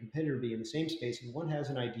A and competitor B in the same space, and one has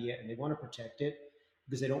an idea and they want to protect it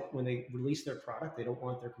because they don't, when they release their product, they don't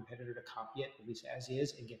want their competitor to copy it, at least as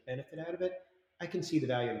is, and get benefit out of it. I can see the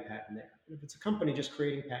value of the patent there. But if it's a company just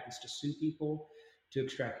creating patents to sue people, to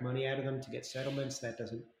extract money out of them, to get settlements, that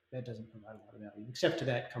doesn't provide a lot of value, except to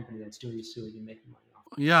that company that's doing the suing and making money off.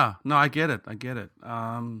 Yeah, no, I get it. I get it.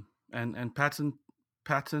 And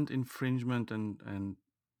patent infringement and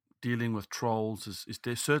dealing with trolls is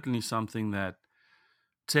there certainly something that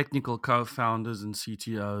technical co-founders and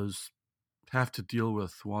CTOs have to deal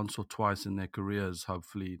with once or twice in their careers,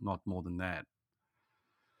 hopefully not more than that.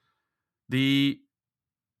 The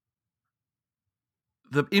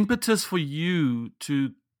impetus for you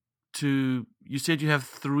to you said you have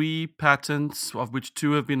 3 patents of which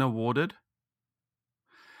 2 have been awarded.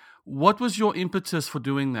 What was your impetus for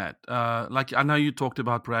doing that? Like, I know you talked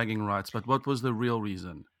about bragging rights, but what was the real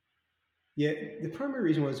reason? Yeah, the primary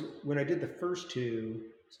reason was when I did the first two.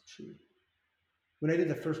 When I did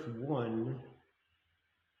the first one,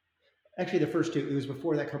 actually the first two, it was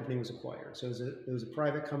before that company was acquired. So it was a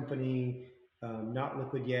private company, not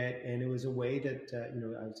liquid yet, and it was a way that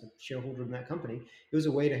I was a shareholder in that company. It was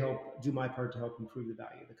a way to help do my part to help improve the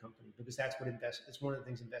value of the company, because that's what it's one of the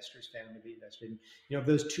things investors found to be invested in. Of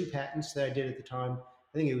those 2 patents that I did at the time,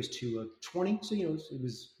 I think it was to 20. So it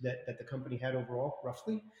was that the company had overall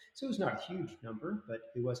roughly. So it was not a huge number, but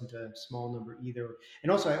it wasn't a small number either.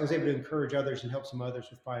 And also, I was able to encourage others and help some others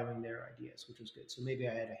with filing their ideas, which was good. So maybe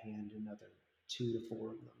I had a hand in another 2 to 4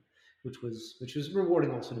 of them, which was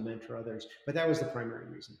rewarding also to mentor others. But that was the primary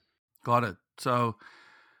reason. Got it. So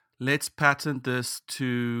let's patent this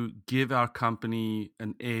to give our company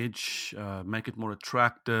an edge, make it more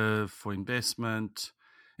attractive for investment.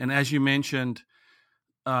 And as you mentioned,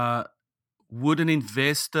 would an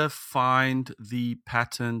investor find the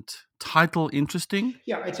patent title interesting?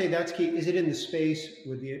 Yeah, I'd say that's key. Is it in the space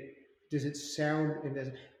does it sound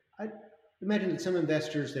I imagine that some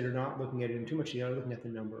investors that are not looking at it in too much detail are looking at the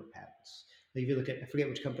number of patents. Like if you look at, I forget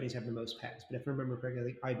which companies have the most patents, but if I remember correctly, I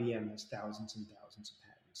think IBM has thousands and thousands of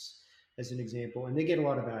patents as an example, and they get a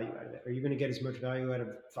lot of value out of it. Are you going to get as much value out of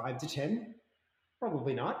 5 to 10?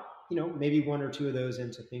 Probably not. Maybe 1 or 2 of those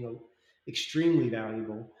ends up being extremely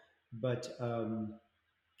valuable, but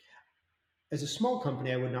as a small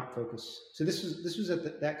company, I would not focus. So this was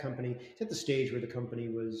at that company. It's at the stage where the company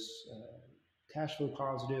was cash flow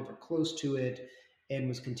positive or close to it, and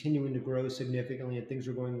was continuing to grow significantly, and things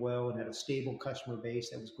were going well, and had a stable customer base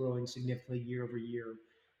that was growing significantly year over year.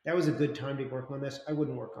 That was a good time to be working on this. I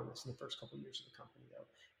wouldn't work on this in the first couple of years of the company, though.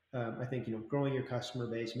 I think growing your customer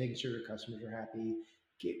base, making sure your customers are happy,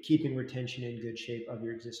 keeping retention in good shape of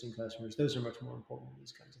your existing customers. Those are much more important than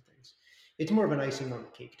these kinds of things. It's more of an icing on the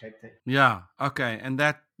cake type thing. Yeah. Okay. And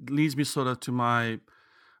that leads me sort of to my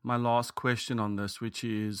last question on this, which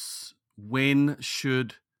is when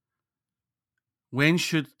should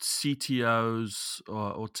CTOs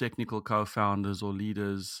or technical co-founders or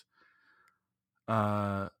leaders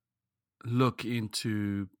look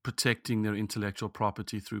into protecting their intellectual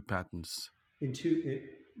property through patents?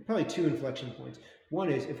 Probably 2 inflection points.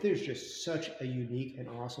 One is if there's just such a unique and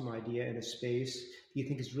awesome idea in a space you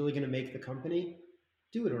think is really going to make the company,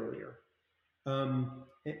 do it earlier.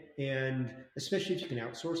 And especially if you can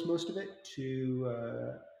outsource most of it to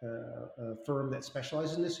a firm that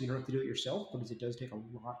specializes in this, so you don't have to do it yourself, because it does take a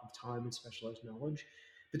lot of time and specialized knowledge.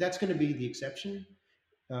 But that's going to be the exception,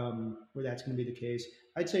 where that's going to be the case.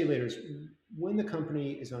 I'd say later is when the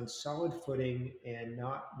company is on solid footing and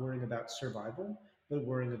not worrying about survival, but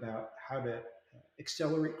worrying about how to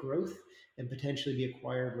accelerate growth and potentially be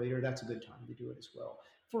acquired later. That's a good time to do it as well,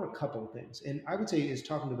 for a couple of things. And I would say is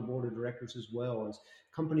talking to the board of directors as well as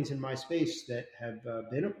companies in my space that have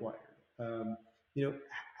been acquired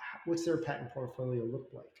What's their patent portfolio look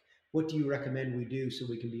like? What do you recommend we do so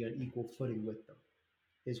we can be on equal footing with them,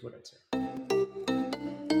 is what I'd say.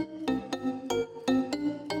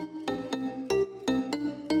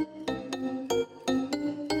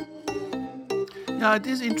 Yeah, it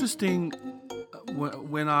is interesting.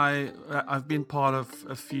 When I've been part of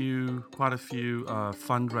quite a few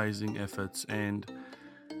fundraising efforts, and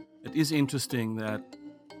it is interesting that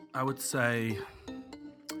I would say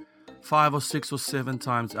 5 or 6 or 7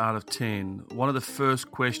 times out of 10, one of the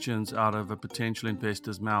first questions out of a potential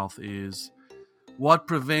investor's mouth is, what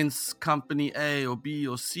prevents company A or B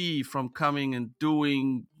or C from coming and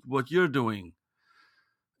doing what you're doing?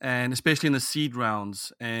 And especially in the seed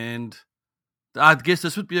rounds. And I guess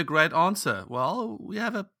this would be a great answer. Well, we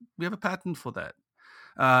have a patent for that.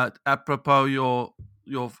 Apropos your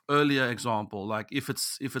earlier example, like if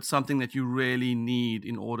it's something that you really need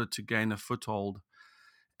in order to gain a foothold,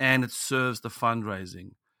 and it serves the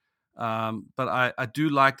fundraising. But I do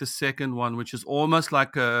like the second one, which is almost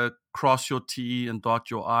like a cross your T and dot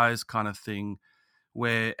your I's kind of thing,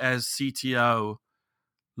 where as CTO,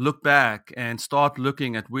 look back and start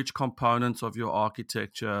looking at which components of your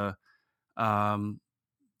architecture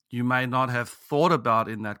you may not have thought about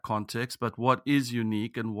in that context, but what is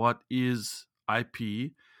unique and what is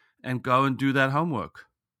IP, and go and do that homework.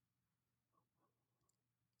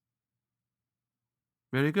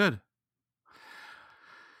 Very good.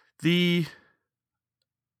 The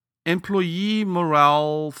employee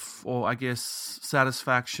morale, or I guess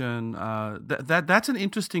satisfaction, that's an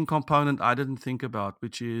interesting component I didn't think about,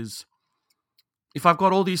 which is if I've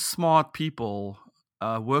got all these smart people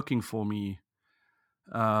working for me,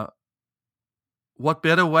 what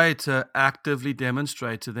better way to actively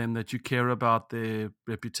demonstrate to them that you care about their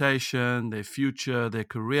reputation, their future, their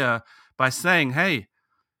career, by saying, hey,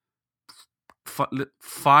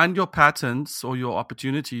 find your patents or your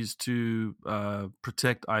opportunities to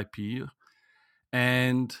protect IP,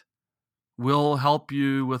 and we'll help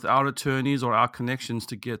you with our attorneys or our connections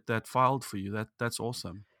to get that filed for you. That's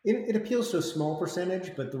awesome. It appeals to a small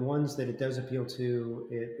percentage, but the ones that it does appeal to,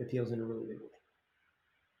 it appeals in a really big way.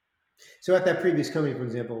 So at that previous company, for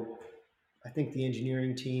example, I think the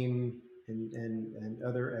engineering team and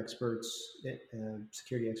other experts,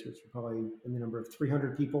 security experts, were probably in the number of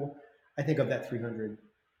 300 people. I think of that 300,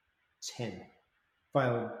 10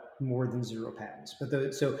 filed more than 0 patents. But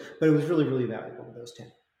it was really, really valuable to those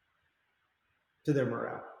 10, to their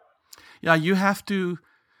morale. Yeah, you have to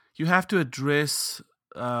address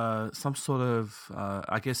some sort of,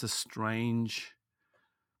 I guess, a strange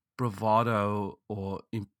bravado, or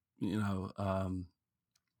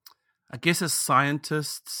I guess as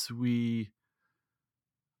scientists, we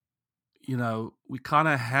kind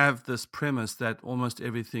of have this premise that almost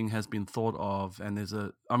everything has been thought of, and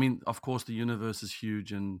of course the universe is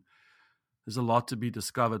huge and there's a lot to be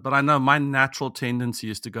discovered, but I know my natural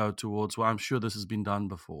tendency is to go towards, well, I'm sure this has been done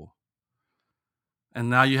before. And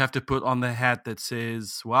now you have to put on the hat that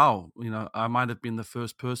says, wow, I might have been the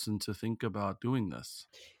first person to think about doing this.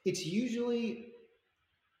 It's usually,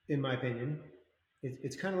 in my opinion,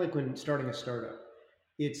 it's kind of like when starting a startup.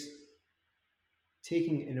 It's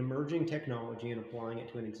taking an emerging technology and applying it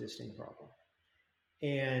to an existing problem.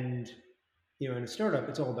 And in a startup,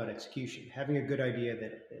 it's all about execution. Having a good idea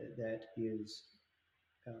that is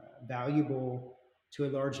valuable to a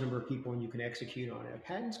large number of people, and you can execute on it. A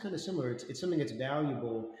patent's kind of similar. It's something that's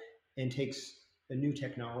valuable and takes a new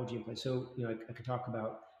technology in place. So I could talk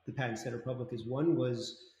about the patents that are public. Is one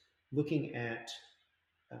was looking at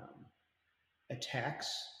attacks,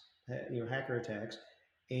 hacker attacks,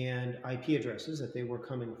 and IP addresses that they were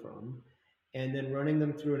coming from, and then running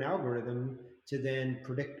them through an algorithm to then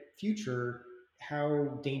predict future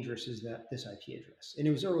how dangerous is this IP address. And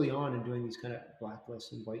it was early on in doing these kind of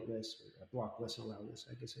blacklists and whitelists, or blocklist and allow lists,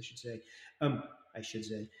 I guess I should say,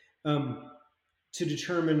 to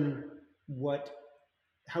determine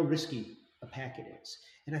how risky a packet is.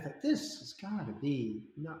 And I thought, this has got to be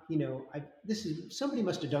not, somebody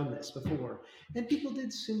must have done this before. And people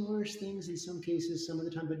did similar things in some cases, some of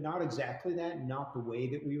the time, but not exactly that, not the way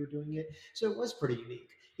that we were doing it. So it was pretty unique.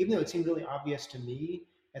 Even though it seemed really obvious to me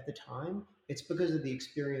at the time, it's because of the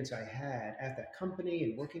experience I had at that company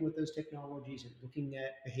and working with those technologies and looking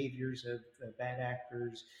at behaviors of bad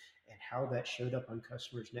actors and how that showed up on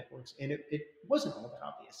customers' networks. And it wasn't all that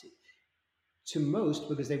obvious to most,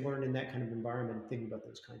 because they weren't in that kind of environment thinking about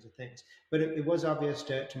those kinds of things. But it was obvious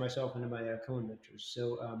to myself and to my co-inventors.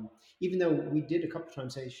 So even though we did a couple of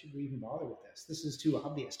times say, should we even bother with this? This is too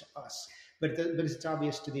obvious to us. But it's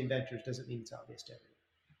obvious to the inventors doesn't mean it's obvious to everyone.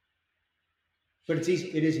 But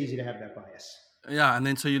it is easy to have that bias. Yeah, and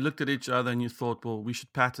then so you looked at each other and you thought, well, we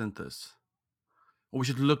should patent this, or we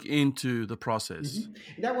should look into the process.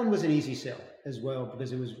 That one was an easy sell as well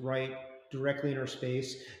because it was right directly in our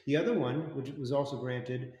space. The other one, which was also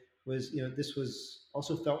granted, was this was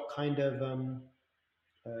also felt kind of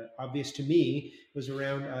obvious to me, was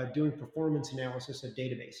around doing performance analysis of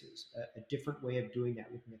databases, a different way of doing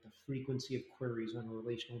that, looking at the frequency of queries on a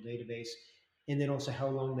relational database, and then also how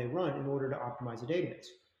long they run in order to optimize a database.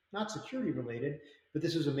 Not security related, but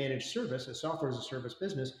this is a managed service, a software as a service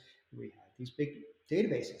business. We had these big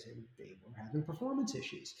databases and they were having performance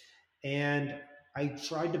issues. And I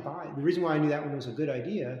tried to buy, the reason why I knew that one was a good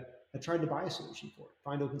idea, I tried to buy a solution for it,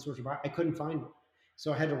 find open source, I couldn't find one.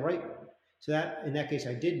 So I had to write one. So that, in that case,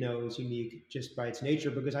 I did know it was unique just by its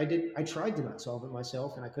nature because I tried to not solve it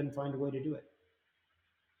myself and I couldn't find a way to do it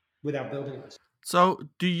without building it. So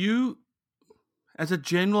do you, as a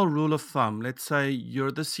general rule of thumb, let's say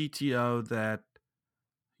you're the CTO that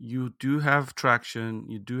you do have traction,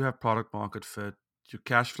 you do have product market fit, you're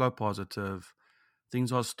cash flow positive,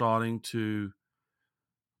 things are starting to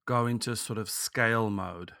go into sort of scale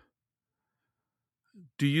mode.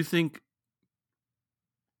 Do you think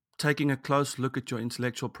taking a close look at your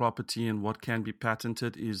intellectual property and what can be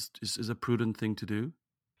patented is a prudent thing to do?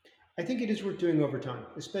 I think it is worth doing over time,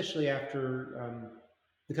 especially after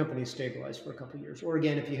the company is stabilized for a couple of years. Or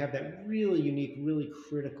again, if you have that really unique, really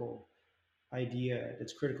critical idea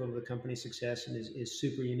that's critical to the company's success and is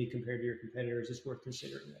super unique compared to your competitors, it's worth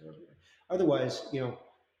considering that earlier. Otherwise,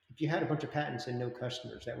 if you had a bunch of patents and no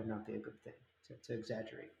customers, that would not be a good thing to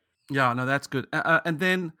exaggerate. Yeah, no, that's good. And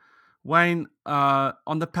then, Wayne,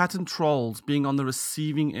 on the patent trolls, being on the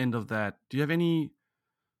receiving end of that, do you have any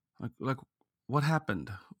like what happened?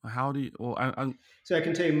 How do you? Or So I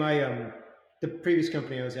can tell you the previous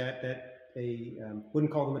company I was at, that they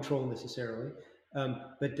wouldn't call them a troll necessarily,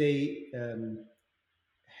 but they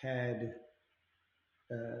had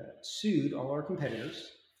sued all our competitors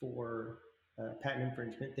for patent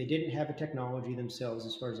infringement. They didn't have a technology themselves,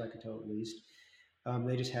 as far as I could tell, at least.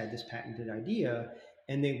 They just had this patented idea,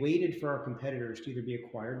 and they waited for our competitors to either be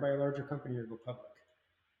acquired by a larger company or go public,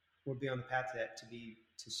 or be on the path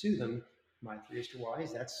to sue them. My theory as to why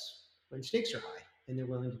is that's when stakes are high and they're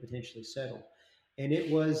willing to potentially settle. And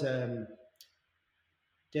it was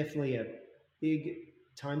definitely a big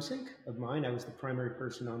time sink of mine. I was the primary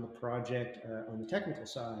person on the project on the technical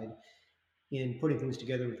side in putting things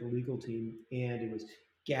together with the legal team, and it was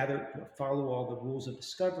follow all the rules of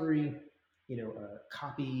discovery,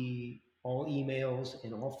 copy all emails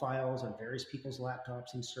and all files on various people's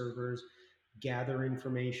laptops and servers, gather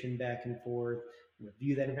information back and forth,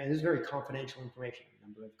 review that information. This is very confidential information,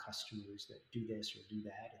 number of customers that do this or do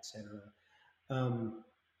that, etc.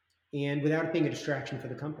 And without it being a distraction for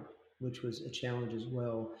the company, which was a challenge as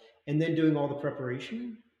well. And then doing all the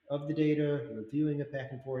preparation of the data, reviewing it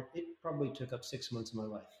back and forth, it probably took up 6 months of my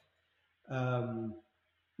life.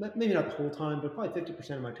 Maybe not the whole time, but probably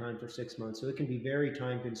 50% of my time for 6 months. So it can be very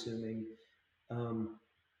time consuming. And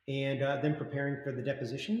then preparing for the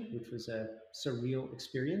deposition, which was a surreal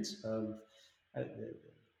experience of the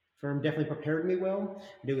firm definitely prepared me well.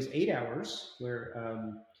 But it was 8 hours where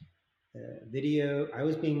I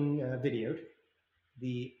was being videoed.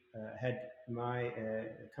 Had my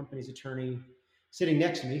company's attorney sitting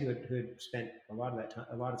next to me, who had spent a lot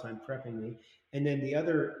of time prepping me, and then the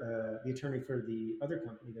attorney for the other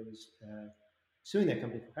company that was suing that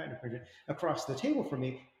company for patent infringement across the table from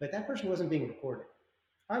me, but that person wasn't being recorded.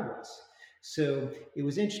 I was. So it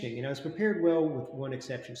was interesting, and I was prepared well with one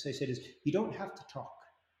exception. So they said, you don't have to talk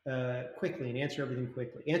quickly and answer everything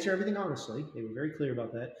quickly. Answer everything honestly. They were very clear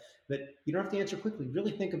about that. But you don't have to answer quickly.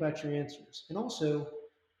 Really think about your answers. And also,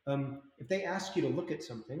 if they ask you to look at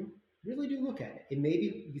something, really do look at it. And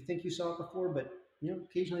maybe you think you saw it before, but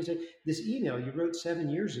occasionally say, this email you wrote 7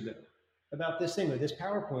 years ago about this thing or this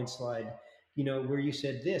PowerPoint slide, where you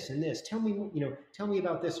said this and this. Tell me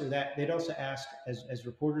about this or that. They'd also ask, as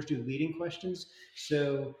reporters do, leading questions.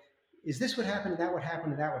 So, is this what happened? And that what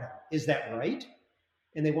happened? And that what happened? Is that right?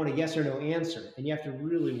 And they want a yes or no answer, and you have to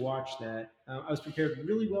really watch that. I was prepared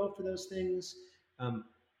really well for those things.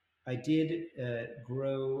 I did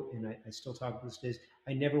grow, and I still talk about this days.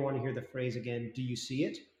 I never want to hear the phrase again, do you see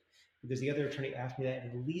it? Because the other attorney asked me that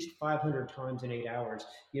at least 500 times in 8 hours.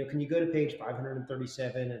 Can you go to page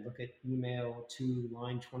 537 and look at email to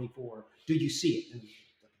line 24? Do you see it? And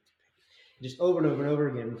just over and over and over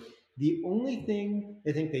again. The only thing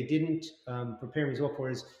I think they didn't prepare me as well for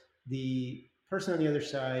is the person on the other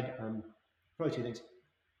side, probably two things.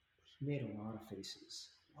 He made a lot of faces,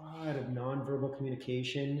 a lot of nonverbal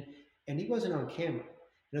communication, and he wasn't on camera.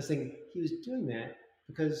 And I was thinking, he was doing that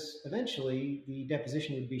because eventually the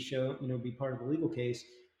deposition would be shown, be part of the legal case,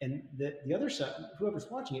 and the other side, whoever's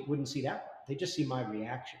watching it, wouldn't see that part. They just see my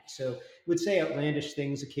reaction. So would say outlandish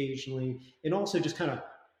things occasionally, and also just kind of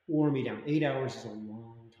wore me down. 8 hours is a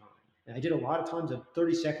long time. And I did a lot of times of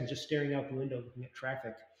 30 seconds just staring out the window looking at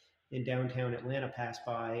traffic in downtown Atlanta pass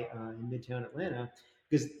by in midtown Atlanta,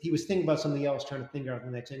 because he was thinking about something else, trying to figure out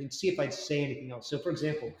the next thing and see if I'd say anything else. So, for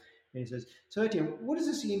example, and he says, "So, Etienne, what does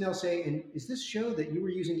this email say? And is this show that you were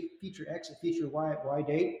using feature X and feature Y at Y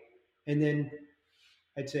date?" And then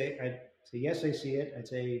I'd say, "Yes, I see it." I'd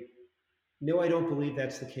say, "No, I don't believe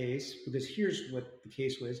that's the case because here's what the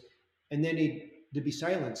case was." And then there'd be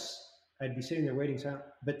silence. I'd be sitting there waiting silent,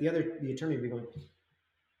 but the attorney would be going,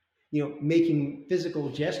 making physical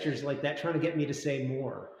gestures like that, trying to get me to say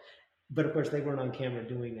more. But of course, they weren't on camera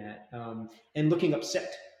doing that, and looking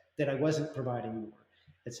upset that I wasn't providing more,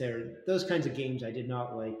 etc. Those kinds of games I did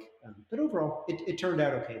not like. But overall, it turned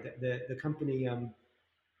out okay. The company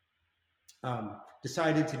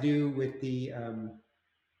decided to do with the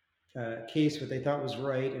case what they thought was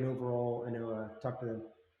right, and overall, I know talked to them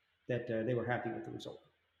that they were happy with the result.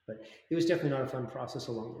 But it was definitely not a fun process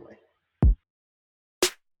along the way.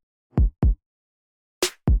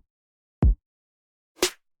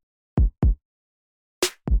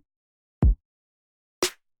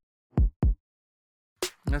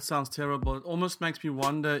 That sounds terrible. It almost makes me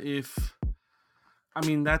wonder if, I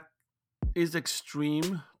mean, that is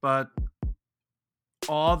extreme, but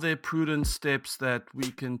are there prudent steps that we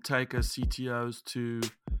can take as CTOs to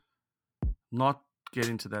not get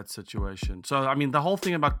into that situation? So, I mean, the whole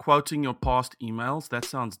thing about quoting your past emails, that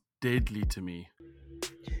sounds deadly to me.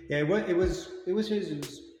 Yeah, it was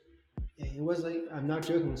like, I'm not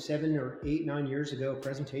joking, 7 or 8, 9 years ago, a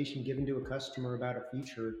presentation given to a customer about a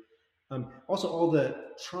feature. Also, all the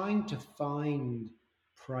trying to find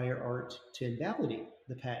prior art to invalidate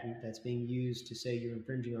the patent that's being used to say you're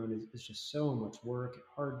infringing on is just so much work,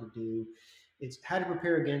 hard to do. It's how to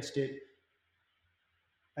prepare against it.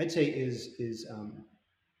 I'd say is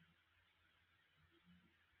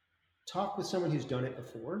talk with someone who's done it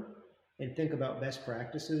before and think about best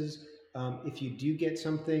practices. If you do get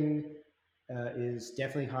something, is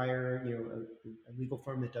definitely hire a legal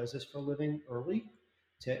firm that does this for a living early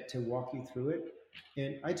to walk you through it.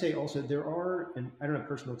 And I'd say also there are, and I don't have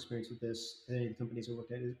personal experience with this at any of the companies I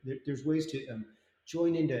worked at, there's ways to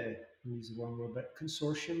join into, I'm using the wrong word, but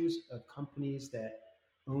consortiums of companies that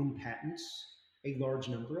own patents, a large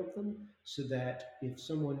number of them, so that if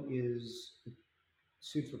someone is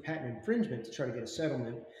sued for patent infringement to try to get a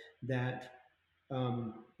settlement, that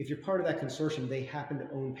if you're part of that consortium, they happen to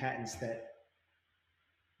own patents that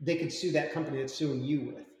they could sue that company that's suing you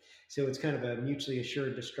with. So it's kind of a mutually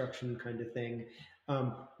assured destruction kind of thing,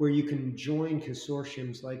 where you can join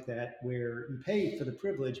consortiums like that, where you pay for the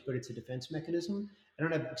privilege, but it's a defense mechanism. I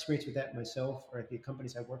don't have experience with that myself or at the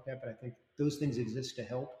companies I've worked at, but I think those things exist to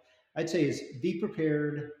help. I'd say is be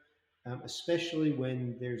prepared, especially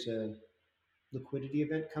when there's a liquidity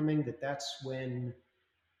event coming.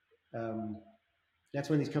 Um, that's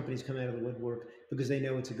when these companies come out of the woodwork because they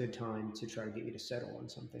know it's a good time to try to get you to settle on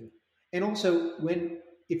something. And also,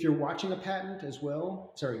 if you're watching a patent as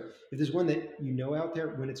well, sorry, if there's one that you know out there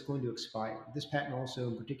when it's going to expire. This patent also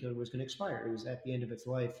in particular was going to expire. It was at the end of its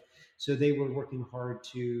life. So they were working hard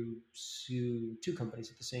to sue two companies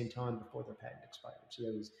at the same time before their patent expired. So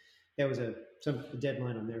that was a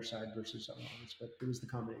deadline on their side versus on ours, but it was the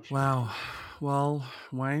combination. Wow. Well,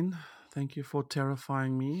 Wayne, thank you for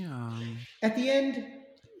terrifying me. At the end,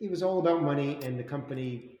 it was all about money, and the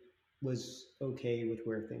company was okay with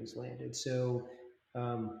where things landed. So,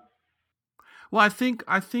 Well,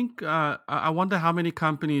 I wonder how many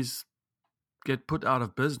companies get put out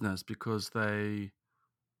of business because they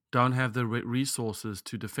don't have the resources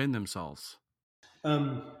to defend themselves.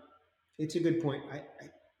 it's a good point.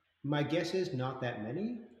 My guess is not that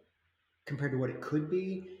many compared to what it could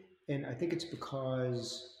be, and I think it's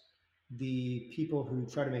because the people who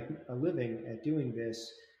try to make a living at doing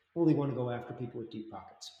this only want to go after people with deep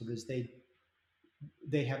pockets because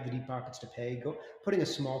they have the deep pockets to pay. Putting a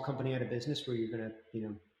small company out of business where you're going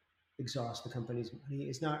to exhaust the company's money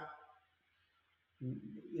is not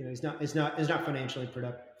it's not financially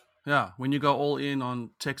productive. Yeah, when you go all in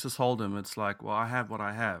on Texas Hold'em, it's like, well, I have what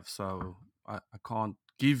I have, so I can't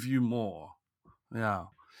give you more. Yeah.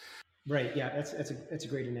 Right. Yeah. That's a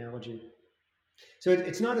great analogy. So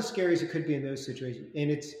it's not as scary as it could be in those situations,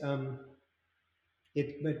 and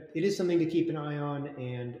but it is something to keep an eye on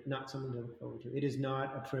and not something to look forward to. It is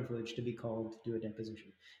not a privilege to be called to do a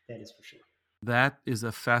deposition. That is for sure. That is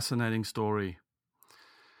a fascinating story.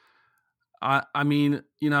 I mean,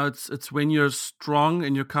 it's when you're strong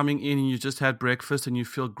and you're coming in and you just had breakfast and you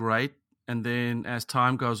feel great. And then as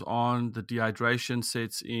time goes on, the dehydration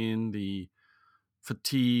sets in, the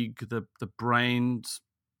fatigue, the brain,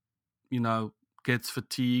 gets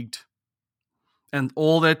fatigued. And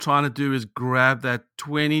all they're trying to do is grab that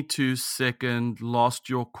 22-second lost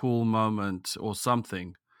your cool moment or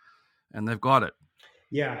something. And they've got it.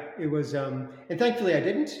 Yeah, it was, and thankfully I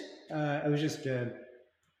didn't. I was just,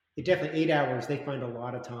 it definitely 8 hours. They find a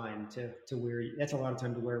lot of time to wear. That's a lot of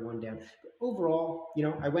time to wear one down. But overall,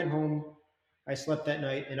 I went home, I slept that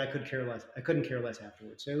night, and I couldn't care less. I couldn't care less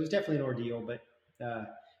afterwards. So it was definitely an ordeal, but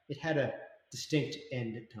it had a distinct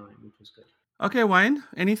end time, which was good. Okay, Wayne,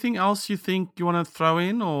 anything else you think you want to throw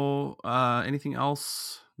in, or anything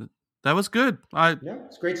else? That was good. Yeah,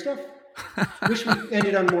 it's great stuff. Wish we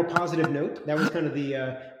ended on a more positive note. That was kind of the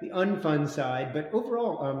unfun side, but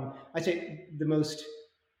overall, I'd say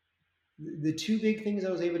the two big things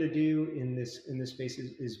I was able to do in this space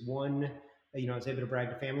is one, I was able to brag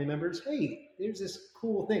to family members, hey, there's this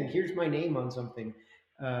cool thing. Here's my name on something,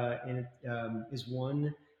 and it is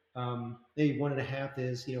one. Maybe one and a half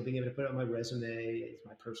is being able to put it on my resume, it's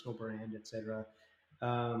my personal brand, etc.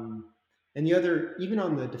 And the other, even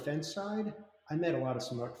on the defense side, I met a lot of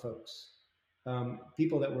smart folks,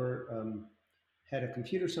 people that were had a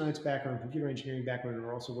computer science background, computer engineering background, and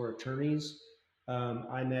also were attorneys.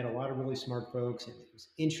 I met a lot of really smart folks, and it was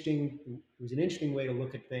interesting. It was an interesting way to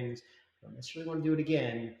look at things. I don't necessarily want to do it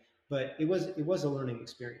again, but it was a learning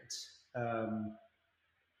experience.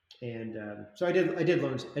 So I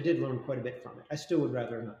did learn quite a bit from it. I still would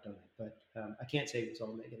rather have not done it, but I can't say it was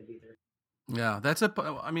all negative either. Yeah,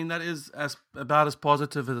 that is about as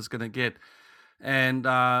positive as it's going to get, and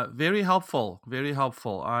very helpful. Very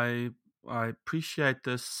helpful. I appreciate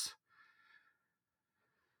this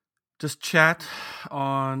chat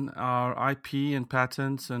on our IP and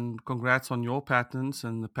patents, and congrats on your patents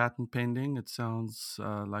and the patent pending. It sounds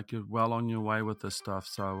like you're well on your way with this stuff.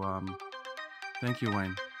 So thank you,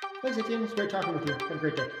 Wayne. Thanks, Etienne. It's great talking with you. Have a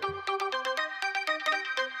great day.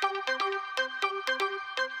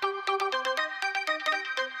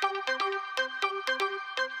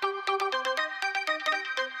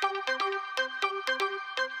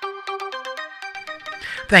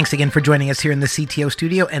 Thanks again for joining us here in the CTO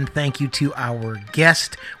Studio, and thank you to our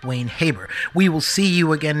guest, Wayne Haber. We will see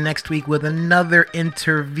you again next week with another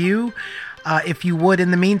interview. If you would,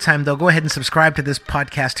 in the meantime, though, go ahead and subscribe to this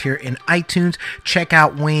podcast here in iTunes. Check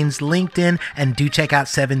out Wayne's LinkedIn, and do check out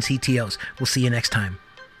 7 CTOs. We'll see you next time.